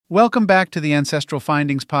Welcome back to the Ancestral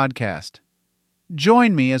Findings podcast.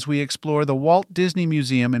 Join me as we explore the Walt Disney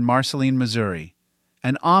Museum in Marceline, Missouri,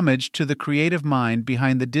 an homage to the creative mind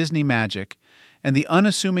behind the Disney magic and the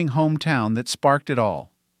unassuming hometown that sparked it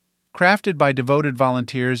all. Crafted by devoted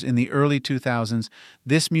volunteers in the early 2000s,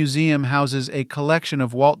 this museum houses a collection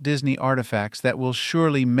of Walt Disney artifacts that will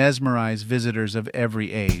surely mesmerize visitors of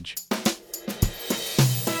every age.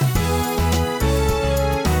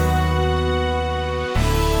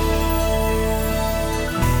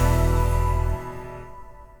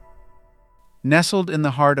 Nestled in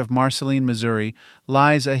the heart of Marceline, Missouri,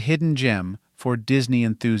 lies a hidden gem for Disney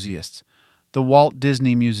enthusiasts, the Walt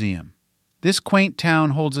Disney Museum. This quaint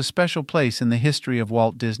town holds a special place in the history of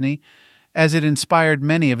Walt Disney, as it inspired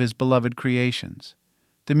many of his beloved creations.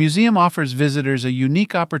 The museum offers visitors a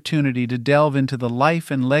unique opportunity to delve into the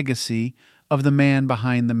life and legacy of the man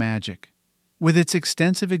behind the magic. With its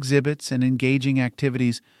extensive exhibits and engaging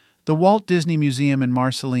activities, the Walt Disney Museum in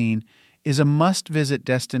Marceline is a must-visit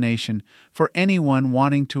destination for anyone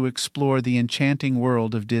wanting to explore the enchanting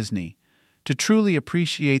world of Disney. To truly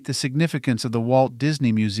appreciate the significance of the Walt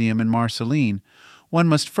Disney Museum in Marceline, one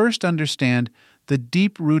must first understand the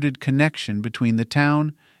deep-rooted connection between the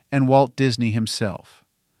town and Walt Disney himself.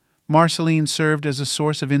 Marceline served as a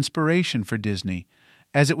source of inspiration for Disney,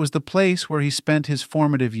 as it was the place where he spent his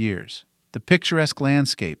formative years. The picturesque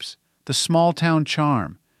landscapes, the small-town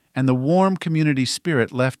charm, and the warm community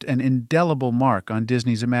spirit left an indelible mark on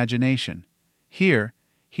Disney's imagination. Here,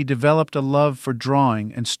 he developed a love for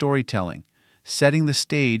drawing and storytelling, setting the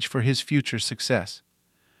stage for his future success.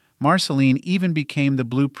 Marceline even became the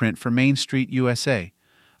blueprint for Main Street USA,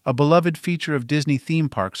 a beloved feature of Disney theme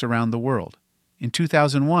parks around the world. In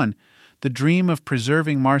 2001, the dream of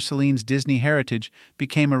preserving Marceline's Disney heritage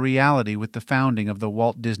became a reality with the founding of the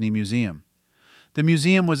Walt Disney Museum. The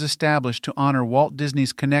museum was established to honor Walt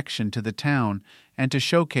Disney's connection to the town and to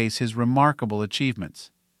showcase his remarkable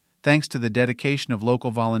achievements. Thanks to the dedication of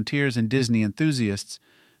local volunteers and Disney enthusiasts,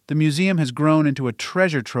 the museum has grown into a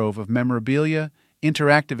treasure trove of memorabilia,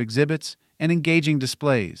 interactive exhibits, and engaging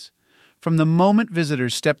displays. From the moment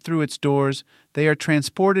visitors step through its doors, they are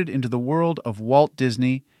transported into the world of Walt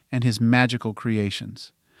Disney and his magical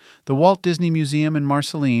creations. The Walt Disney Museum in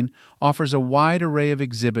Marceline offers a wide array of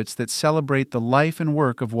exhibits that celebrate the life and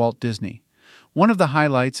work of Walt Disney. One of the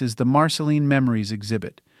highlights is the Marceline Memories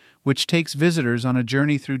exhibit, which takes visitors on a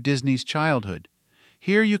journey through Disney's childhood.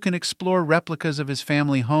 Here you can explore replicas of his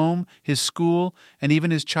family home, his school, and even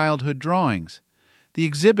his childhood drawings. The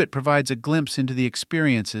exhibit provides a glimpse into the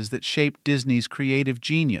experiences that shaped Disney's creative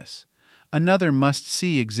genius. Another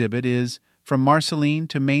must-see exhibit is From Marceline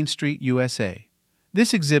to Main Street, USA.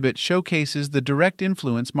 This exhibit showcases the direct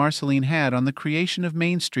influence Marceline had on the creation of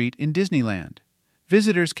Main Street in Disneyland.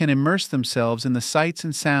 Visitors can immerse themselves in the sights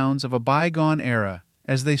and sounds of a bygone era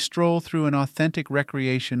as they stroll through an authentic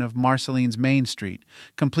recreation of Marceline's Main Street,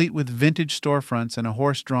 complete with vintage storefronts and a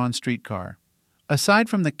horse-drawn streetcar. Aside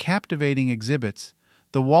from the captivating exhibits,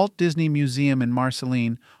 the Walt Disney Museum in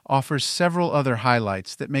Marceline offers several other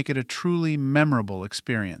highlights that make it a truly memorable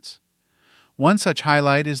experience. One such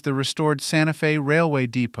highlight is the restored Santa Fe Railway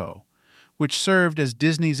Depot, which served as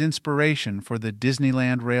Disney's inspiration for the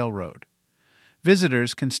Disneyland Railroad.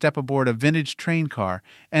 Visitors can step aboard a vintage train car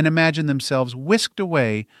and imagine themselves whisked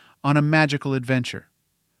away on a magical adventure.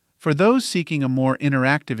 For those seeking a more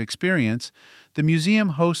interactive experience, the museum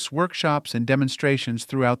hosts workshops and demonstrations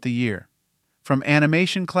throughout the year. From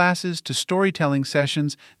animation classes to storytelling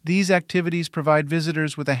sessions, these activities provide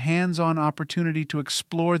visitors with a hands-on opportunity to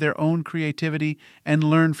explore their own creativity and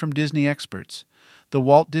learn from Disney experts. The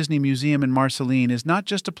Walt Disney Museum in Marceline is not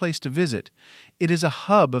just a place to visit, it is a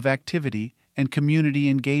hub of activity and community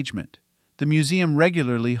engagement. The museum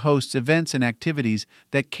regularly hosts events and activities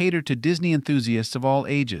that cater to Disney enthusiasts of all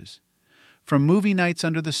ages. From movie nights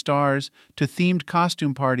under the stars to themed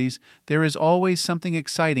costume parties, there is always something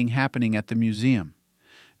exciting happening at the museum.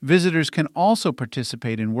 Visitors can also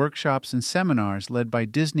participate in workshops and seminars led by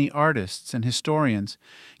Disney artists and historians,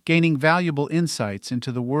 gaining valuable insights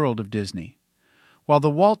into the world of Disney. While the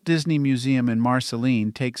Walt Disney Museum in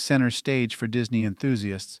Marceline takes center stage for Disney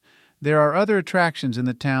enthusiasts, there are other attractions in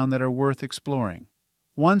the town that are worth exploring.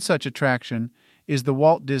 One such attraction is the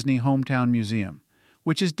Walt Disney Hometown Museum,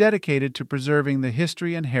 which is dedicated to preserving the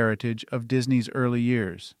history and heritage of Disney's early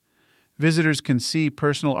years. Visitors can see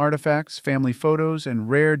personal artifacts, family photos, and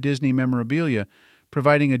rare Disney memorabilia,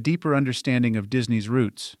 providing a deeper understanding of Disney's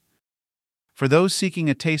roots. For those seeking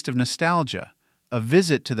a taste of nostalgia, a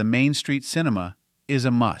visit to the Main Street Cinema is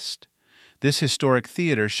a must. This historic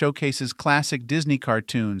theater showcases classic Disney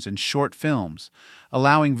cartoons and short films,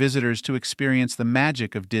 allowing visitors to experience the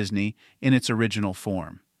magic of Disney in its original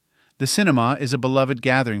form. The cinema is a beloved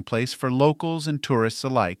gathering place for locals and tourists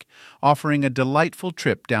alike, offering a delightful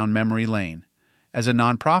trip down memory lane. As a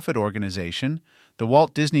nonprofit organization, the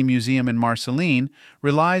Walt Disney Museum in Marceline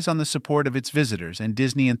relies on the support of its visitors and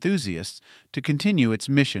Disney enthusiasts to continue its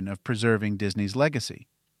mission of preserving Disney's legacy.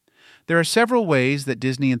 There are several ways that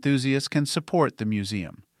Disney enthusiasts can support the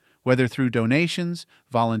museum, whether through donations,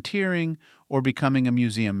 volunteering, or becoming a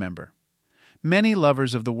museum member. Many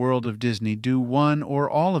lovers of the world of Disney do one or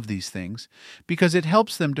all of these things because it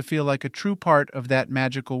helps them to feel like a true part of that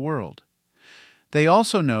magical world. They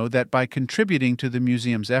also know that by contributing to the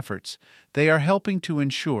museum's efforts, they are helping to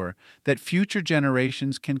ensure that future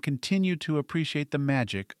generations can continue to appreciate the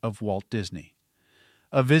magic of Walt Disney.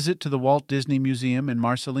 A visit to the Walt Disney Museum in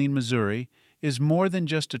Marceline, Missouri, is more than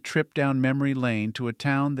just a trip down memory lane to a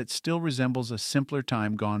town that still resembles a simpler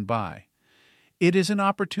time gone by. It is an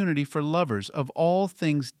opportunity for lovers of all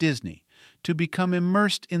things Disney to become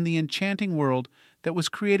immersed in the enchanting world that was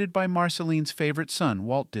created by Marceline's favorite son,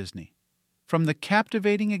 Walt Disney. From the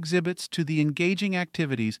captivating exhibits to the engaging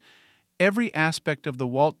activities, every aspect of the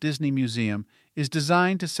Walt Disney Museum is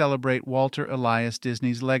designed to celebrate Walter Elias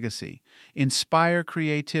Disney's legacy, inspire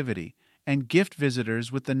creativity, and gift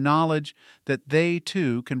visitors with the knowledge that they,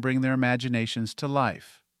 too, can bring their imaginations to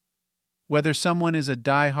life. Whether someone is a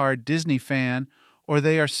die-hard Disney fan or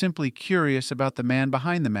they are simply curious about the man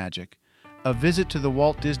behind the magic, a visit to the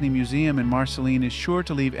Walt Disney Museum in Marceline is sure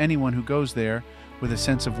to leave anyone who goes there with a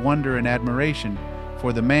sense of wonder and admiration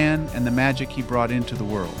for the man and the magic he brought into the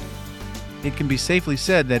world. It can be safely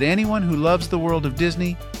said that anyone who loves the world of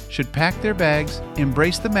Disney should pack their bags,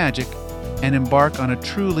 embrace the magic, and embark on a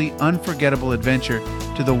truly unforgettable adventure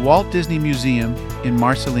to the Walt Disney Museum in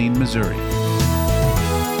Marceline, Missouri.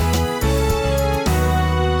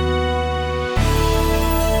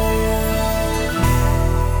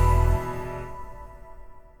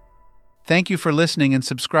 Thank you for listening and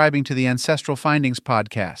subscribing to the Ancestral Findings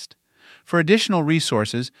podcast. For additional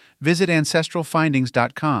resources, visit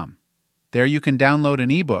ancestralfindings.com. There you can download an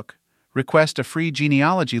ebook, request a free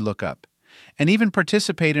genealogy lookup, and even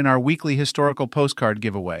participate in our weekly historical postcard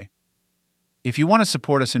giveaway. If you want to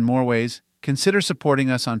support us in more ways, consider supporting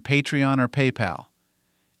us on Patreon or PayPal.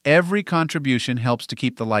 Every contribution helps to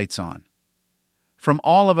keep the lights on. From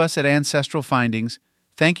all of us at Ancestral Findings,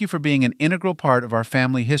 thank you for being an integral part of our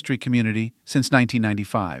family history community since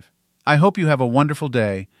 1995. I hope you have a wonderful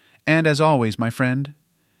day, and as always, my friend,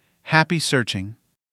 happy searching.